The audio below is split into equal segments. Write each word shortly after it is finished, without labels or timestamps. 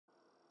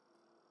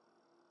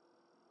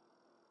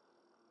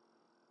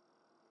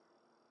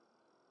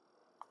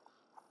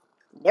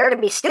dare to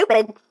be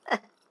stupid.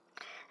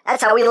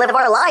 That's how we live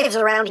our lives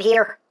around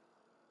here.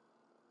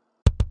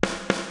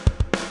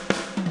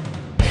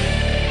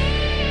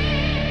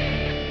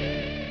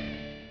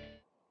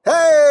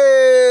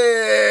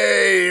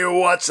 Hey,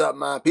 what's up,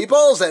 my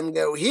peoples?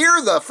 EmGo here,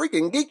 the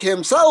freaking geek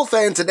himself,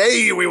 and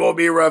today we will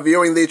be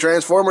reviewing the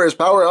Transformers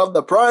Power of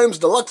the Primes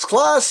Deluxe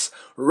class,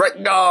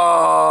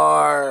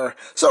 WRECK-GAR.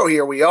 So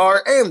here we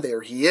are, and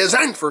there he is,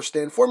 and first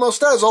and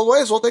foremost, as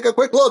always, we'll take a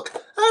quick look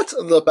at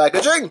the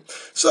packaging.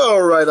 So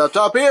right up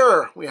top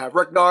here, we have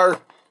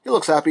WRECK-GAR. He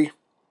looks happy.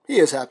 He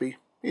is happy.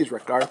 He's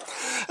WRECK-GAR.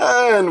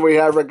 And we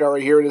have WRECK-GAR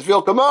right here in his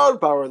vehicle mode,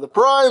 Power of the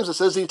Primes.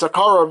 This is the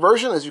Takara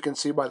version, as you can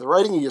see by the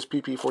writing. He is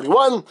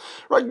PP41.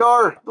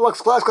 WRECK-GAR,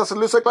 Deluxe Class, Class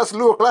Luce, Class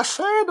Luo, Class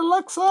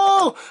Deluxe.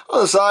 On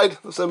the side,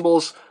 the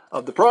symbols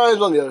of the Primes.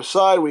 On the other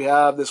side, we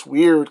have this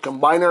weird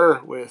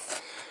combiner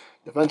with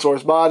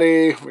Defensor's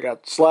body. We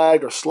got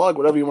Slag or Slug,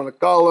 whatever you want to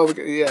call him.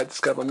 Yeah, it's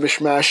kind of a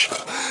mishmash.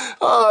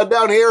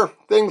 Down here,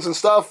 things and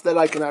stuff that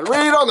I cannot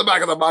read. On the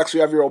back of the box,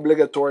 you have your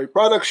obligatory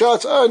product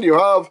shots, and you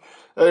have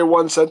a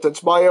one-sentence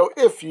bio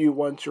if you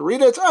want to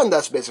read it, and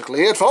that's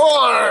basically it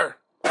for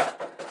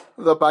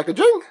the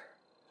packaging.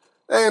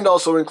 And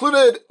also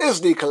included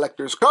is the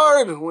collector's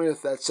card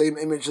with that same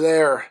image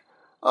there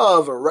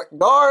of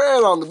WRECK-GAR,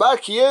 and on the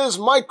back he is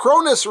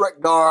Micronus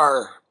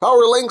WRECK-GAR.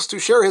 Power links to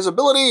share his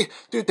ability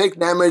to take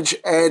damage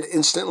and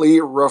instantly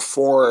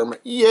reform.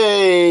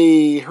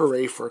 Yay!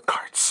 Hooray for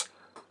cards.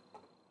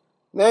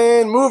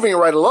 And moving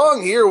right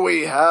along, here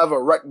we have a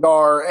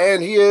WRECK-GAR,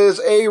 and he is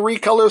a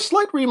recolor,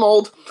 slight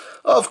remold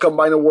of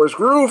Combiner Wars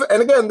Groove.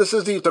 And again, this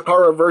is the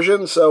Takara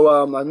version, so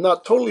I'm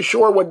not totally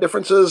sure what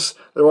differences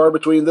there are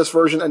between this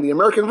version and the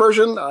American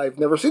version. I've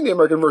never seen the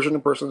American version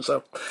in person,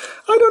 so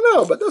I don't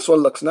know, but this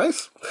one looks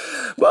nice.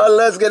 But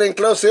let's get in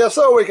close here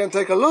so we can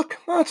take a look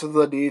at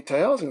the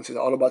details. You can see the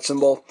Autobot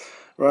symbol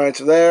right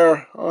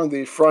there on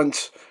the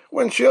front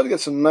windshield. Get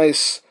some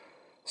nice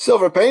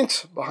silver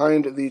paint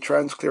behind the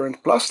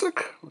transparent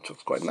plastic, which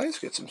looks quite nice.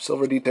 Get some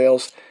silver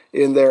details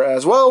in there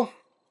as well.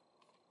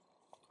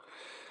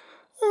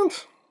 And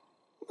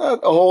not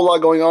a whole lot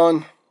going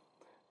on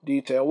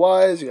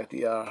detail-wise. You got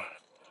the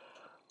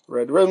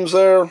red rims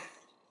there,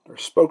 or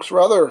spokes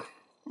rather,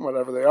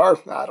 whatever they are.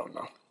 I don't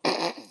know.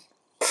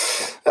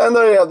 And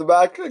there you have the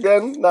back.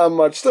 Again, not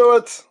much to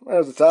it.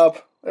 There's the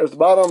top. There's the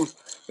bottom.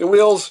 The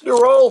wheels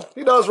do roll.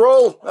 He does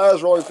roll,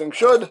 as rolling things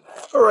should.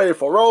 Hooray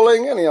for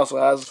rolling. And he also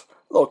has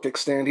a little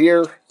kickstand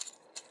here.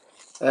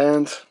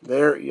 And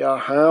there you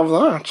have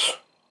that.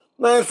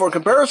 And for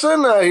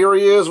comparison, here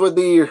he is with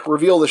the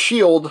Reveal the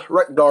Shield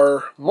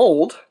WRECK-GAR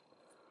mold.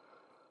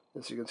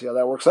 As you can see how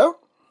that works out.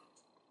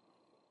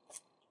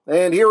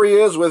 And here he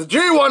is with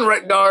G1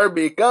 WRECK-GAR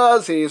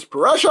because he's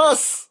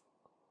precious.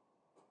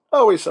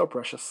 Oh, he's so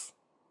precious.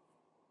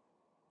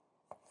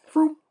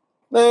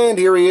 And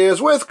here he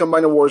is with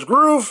Combiner Wars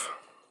Groove.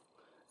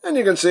 And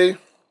you can see,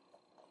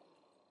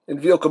 in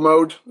vehicle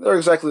mode, they're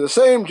exactly the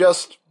same,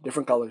 just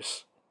different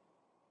colors.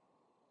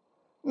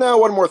 Now,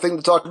 one more thing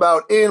to talk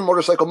about in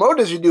motorcycle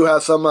mode is you do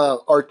have some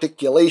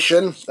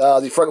articulation.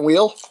 The front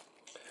wheel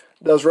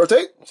does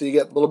rotate, so you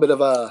get a little bit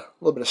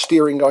of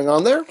steering going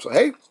on there. So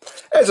hey,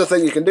 it's a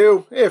thing you can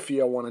do if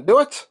you want to do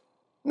it.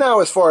 Now,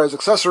 as far as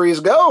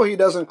accessories go, he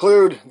does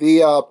include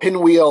the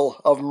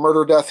pinwheel of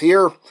Murder Death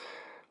here,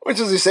 which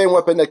is the same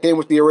weapon that came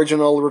with the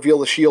original Reveal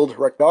the Shield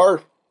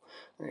WRECK-GAR.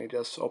 And you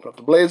just open up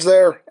the blades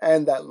there,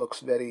 and that looks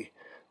very,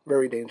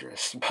 very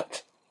dangerous.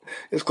 But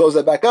just close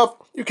that back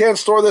up. You can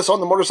store this on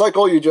the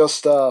motorcycle. You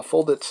just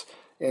fold it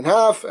in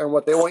half, and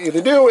what they want you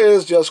to do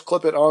is just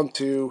clip it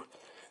onto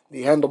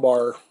the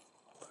handlebar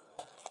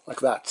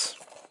like that.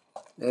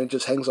 And it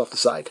just hangs off the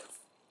side.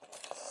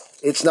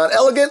 It's not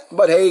elegant,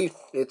 but hey,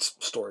 it's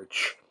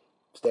storage.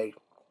 Stay.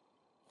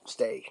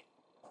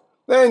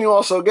 Then you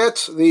also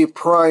get the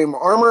Prime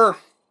Armor,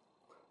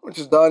 which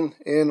is done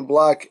in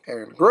black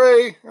and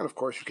gray. And of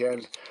course you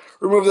can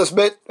remove this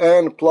bit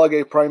and plug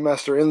a Prime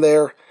Master in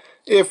there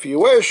if you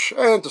wish.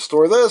 And to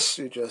store this,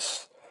 you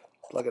just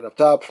plug it up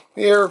top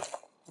here,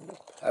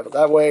 have it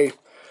that way,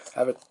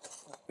 have it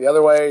the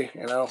other way,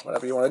 you know,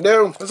 whatever you want to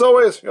do. As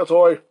always, your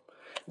toy.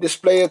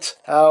 Display it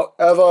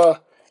however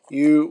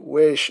you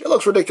wish. It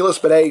looks ridiculous,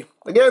 but hey,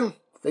 again,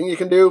 thing you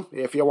can do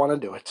if you want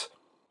to do it.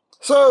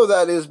 So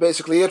that is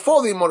basically it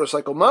for the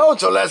motorcycle mode.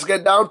 So let's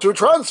get down to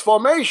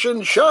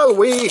transformation, shall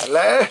we?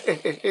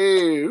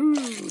 Ooh,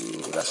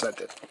 that's not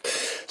good.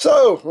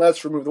 So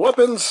let's remove the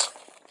weapons.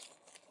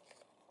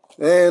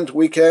 And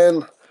we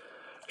can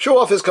show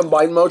off his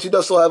combined modes. He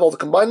does still have all the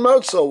combined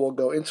modes, so we'll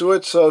go into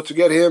it. So to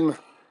get him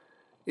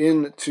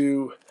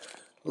into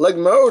leg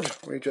mode,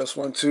 we just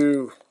want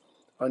to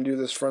undo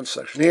this front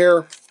section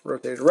here,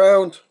 rotate it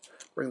around,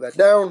 bring that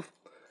down,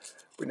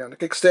 bring down the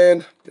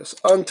kickstand,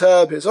 just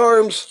untab his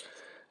arms,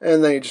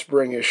 and then you just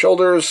bring his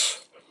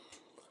shoulders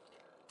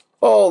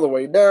all the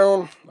way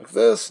down like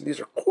this. These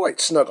are quite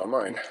snug on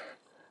mine.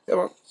 Come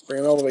on,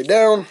 bring it all the way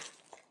down.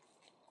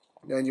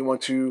 Then you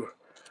want to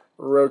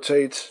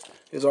rotate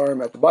his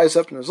arm at the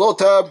bicep and his little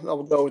tab. That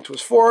will go into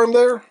his forearm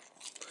there.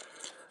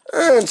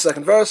 And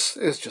second verse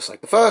is just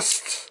like the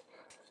first.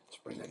 Let's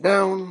bring that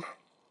down.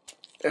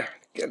 Yeah,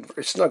 getting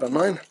very snug on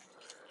mine.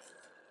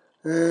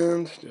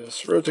 And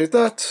just rotate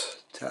that,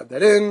 tab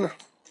that in,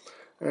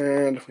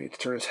 and we need to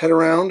turn his head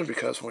around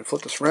because when we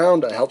flip this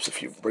around, it helps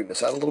if you bring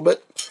this out a little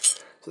bit.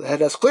 So the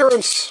head has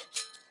clearance.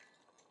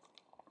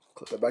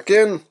 Clip that back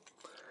in,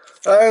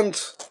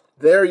 and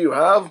there you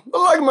have the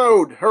leg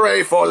mode.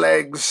 Hooray for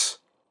legs!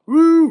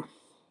 Woo!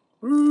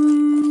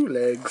 Woo!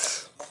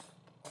 Legs.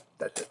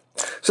 That's it.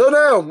 So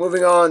now,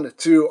 moving on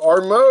to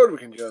arm mode, we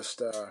can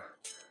just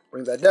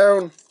bring that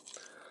down,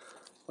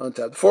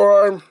 untap the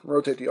forearm,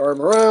 rotate the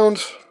arm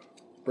around,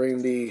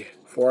 bring the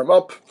forearm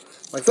up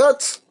like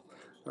that,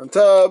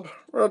 untab,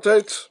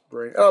 rotate,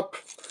 bring up,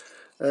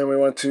 and we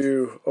want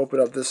to open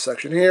up this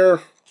section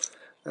here,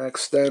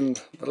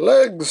 extend the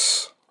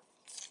legs,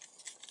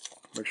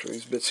 make sure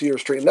these bits here are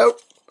straightened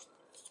out,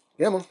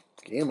 gamma,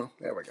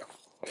 there we go,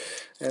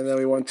 and then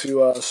we want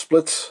to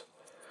split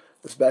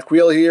this back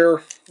wheel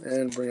here,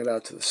 and bring it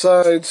out to the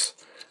sides,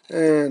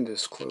 and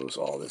just close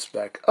all this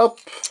back up,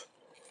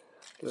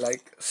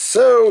 like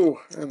so,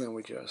 and then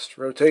we just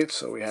rotate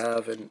so we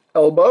have an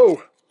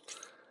elbow,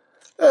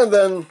 and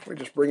then we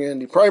just bring in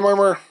the prime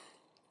armor,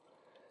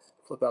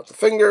 flip out the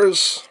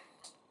fingers,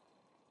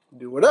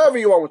 do whatever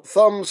you want with the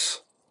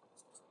thumbs,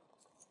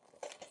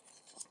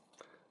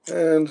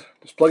 and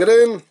just plug it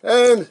in,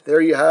 and there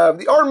you have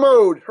the arm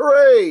mode.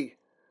 Hooray!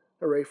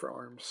 Hooray for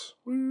arms.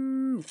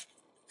 Woo!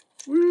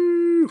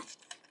 Woo!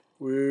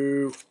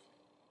 Woo!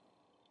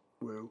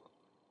 Woo!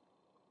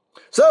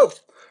 So,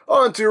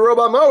 on to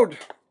robot mode.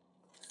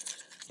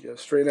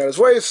 Just straighten out his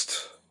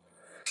waist,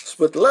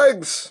 split the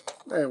legs,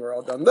 and we're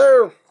all done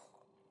there.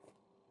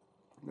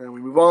 Then we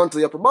move on to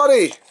the upper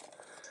body,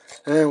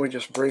 and we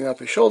just bring up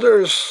his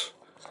shoulders,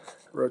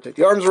 rotate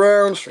the arms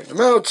around, straighten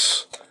them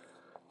out,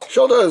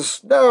 shoulders,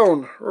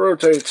 down,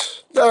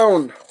 rotate,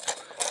 down.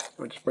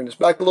 We just bring this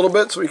back a little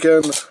bit so we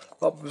can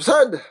pop up his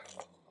head,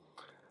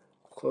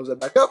 close that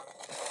back up,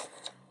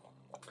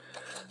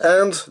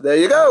 and there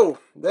you go.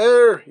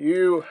 There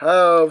you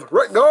have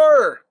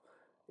WRECK-GAR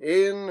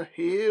in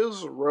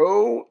his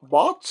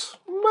robot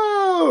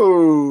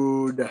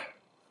mode. And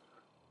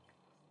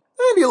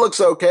he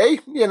looks okay.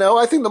 You know,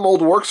 I think the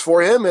mold works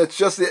for him. It's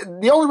just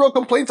the only real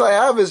complaints I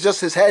have is just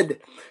his head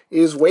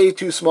is way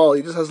too small.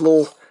 He just has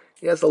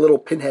a little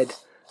pinhead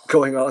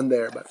going on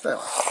there. But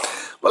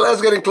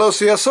let's get in close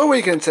here so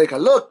we can take a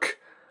look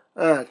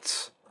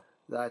at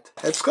that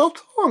head sculpt.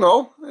 Oh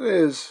no, it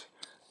is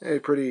a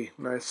pretty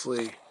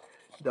nicely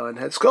done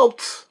head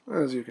sculpt,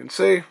 as you can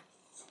see.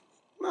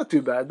 Not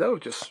too bad though,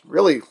 just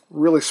really,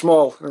 really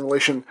small in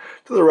relation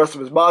to the rest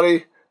of his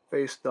body.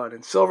 Face done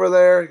in silver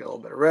there, got a little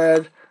bit of red,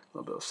 a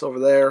little bit of silver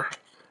there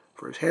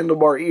for his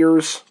handlebar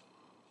ears.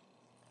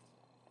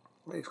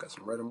 He's got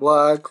some red and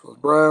black, those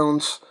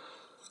browns.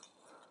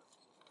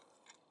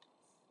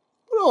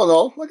 But all in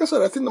all, like I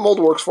said, I think the mold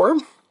works for him.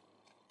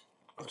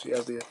 Of course, he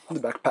has the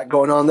backpack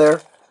going on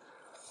there.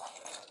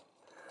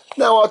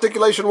 Now,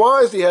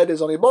 articulation-wise, the head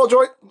is on a ball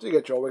joint, so you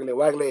get your wiggly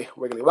waggly,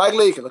 wiggly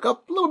waggly. You can look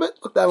up a little bit,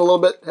 look down a little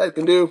bit. Head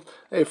can do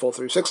a full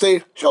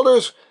 360.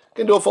 Shoulders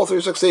can do a full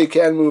 360,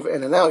 can move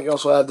in and out. You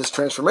also have this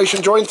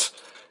transformation joint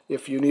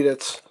if you need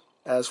it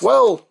as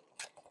well.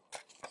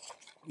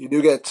 You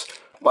do get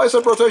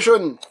bicep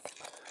rotation,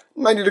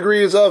 90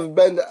 degrees of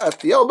bend at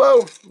the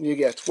elbow. You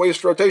get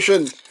waist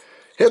rotation.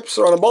 Hips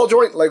are on a ball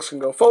joint. Legs can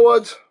go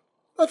forward,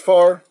 that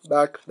far,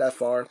 back, that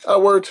far,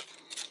 outward.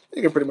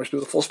 You can pretty much do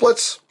the full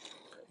splits.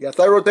 You got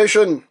thigh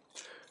rotation,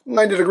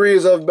 90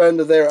 degrees of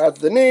bend there at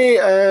the knee,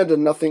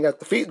 and nothing at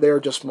the feet. They are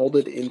just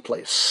molded in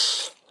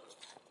place.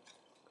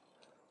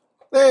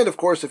 And of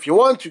course, if you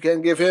want, you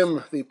can give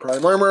him the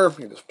prime armor. You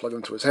can just plug it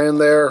into his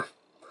hand there.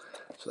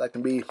 So that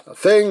can be a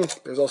thing.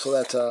 There's also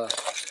that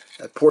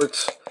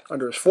port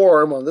under his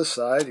forearm on this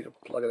side. You can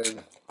plug it in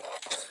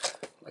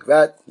like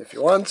that if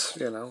you want.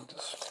 You know,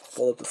 just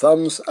fold up the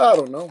thumbs. I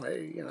don't know.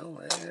 Hey,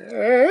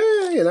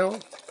 you know.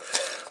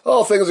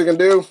 All things you can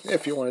do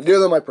if you want to do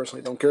them. I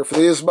personally don't care for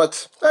these,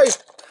 but hey,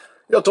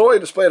 your toy,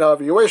 display it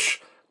however you wish.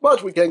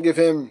 But we can give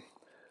him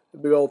the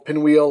big old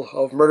pinwheel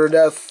of murder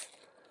death.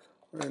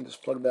 And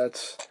just plug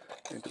that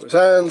into his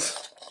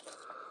hands.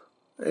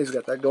 And he's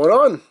got that going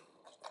on.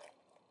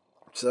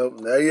 So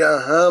there you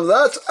have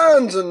that.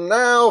 And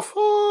now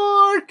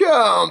for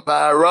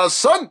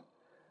comparison.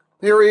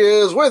 Here he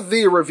is with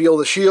the Reveal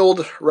the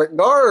Shield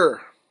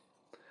WRECK-GAR.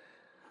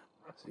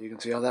 So you can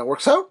see how that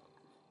works out.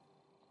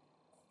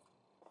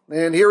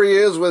 And here he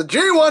is with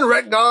G1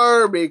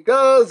 WRECK-GAR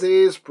because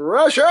he's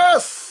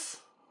precious.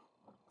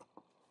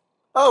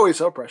 Oh, he's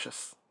so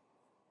precious.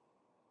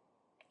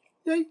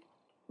 Yay.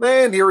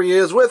 And here he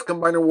is with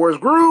Combiner Wars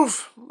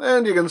Groove.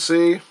 And you can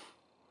see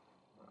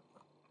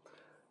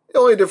the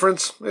only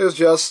difference is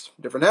just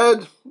different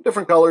head,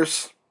 different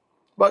colors,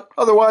 but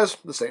otherwise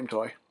the same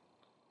toy.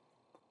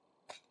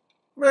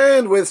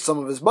 And with some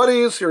of his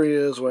buddies, here he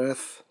is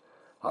with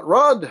Hot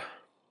Rod,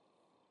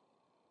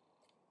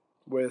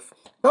 with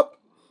Pup,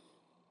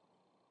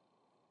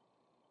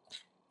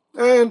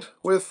 and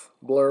with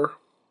Blur.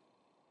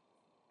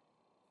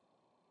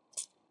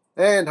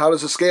 And how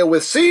does it scale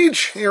with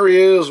Siege? Here he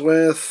is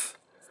with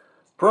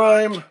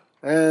Prime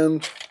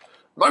and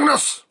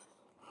Magnus.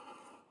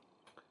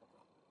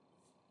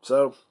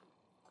 So,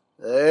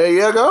 there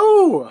you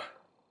go.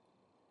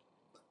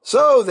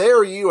 So,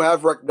 there you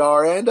have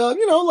WRECK-GAR, and,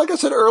 like I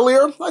said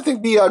earlier, I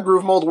think the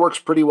groove mold works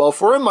pretty well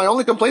for him. My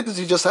only complaint is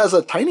he just has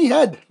a tiny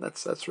head.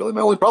 That's really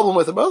my only problem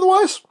with it, but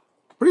otherwise,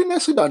 pretty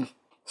nicely done.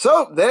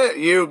 So, there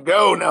you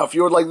go. Now, if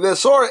you would like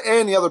this or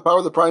any other Power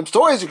of the Primes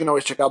toys, you can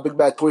always check out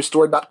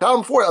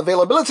BigBadToyStore.com for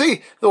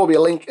availability. There will be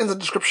a link in the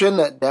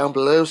description down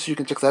below, so you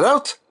can check that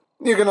out.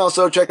 You can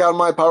also check out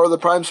my Power of the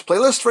Primes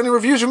playlist for any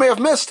reviews you may have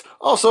missed,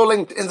 also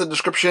linked in the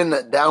description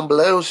down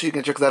below, so you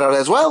can check that out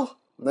as well.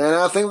 And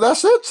I think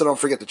that's it, so don't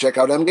forget to check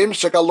out EmGo's,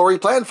 check out Lori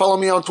Plan, follow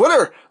me on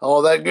Twitter,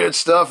 all that good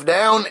stuff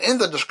down in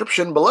the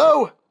description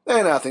below.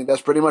 And I think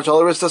that's pretty much all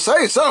there is to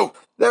say, so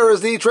there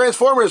is the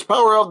Transformers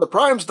Power of the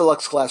Primes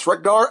Deluxe Class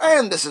WRECK-GAR,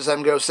 and this is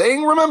EmGo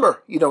saying,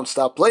 remember, you don't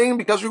stop playing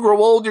because you grow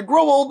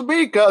old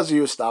because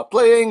you stop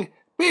playing.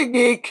 Be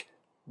geek,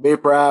 be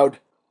proud.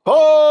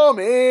 Palm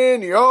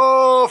in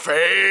your face!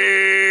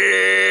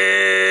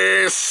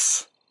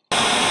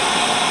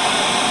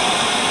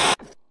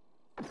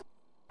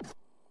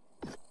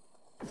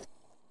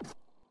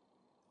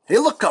 Hey,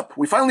 look, Cup,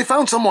 we finally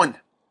found someone.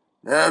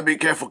 Be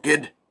careful,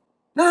 kid.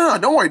 No,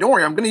 don't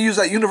worry, I'm going to use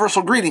that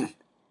universal greeting.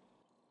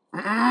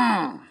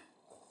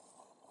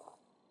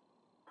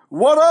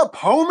 What up,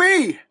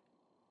 homie?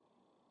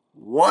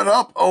 What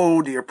up?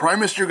 Oh, dear,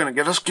 Primus, you're going to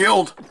get us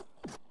killed.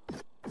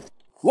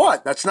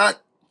 What? That's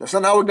not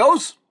how it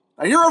goes?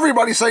 I hear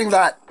everybody saying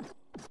that.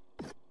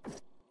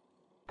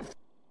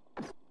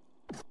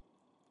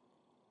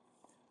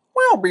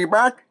 We'll be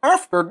back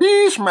after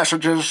these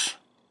messages.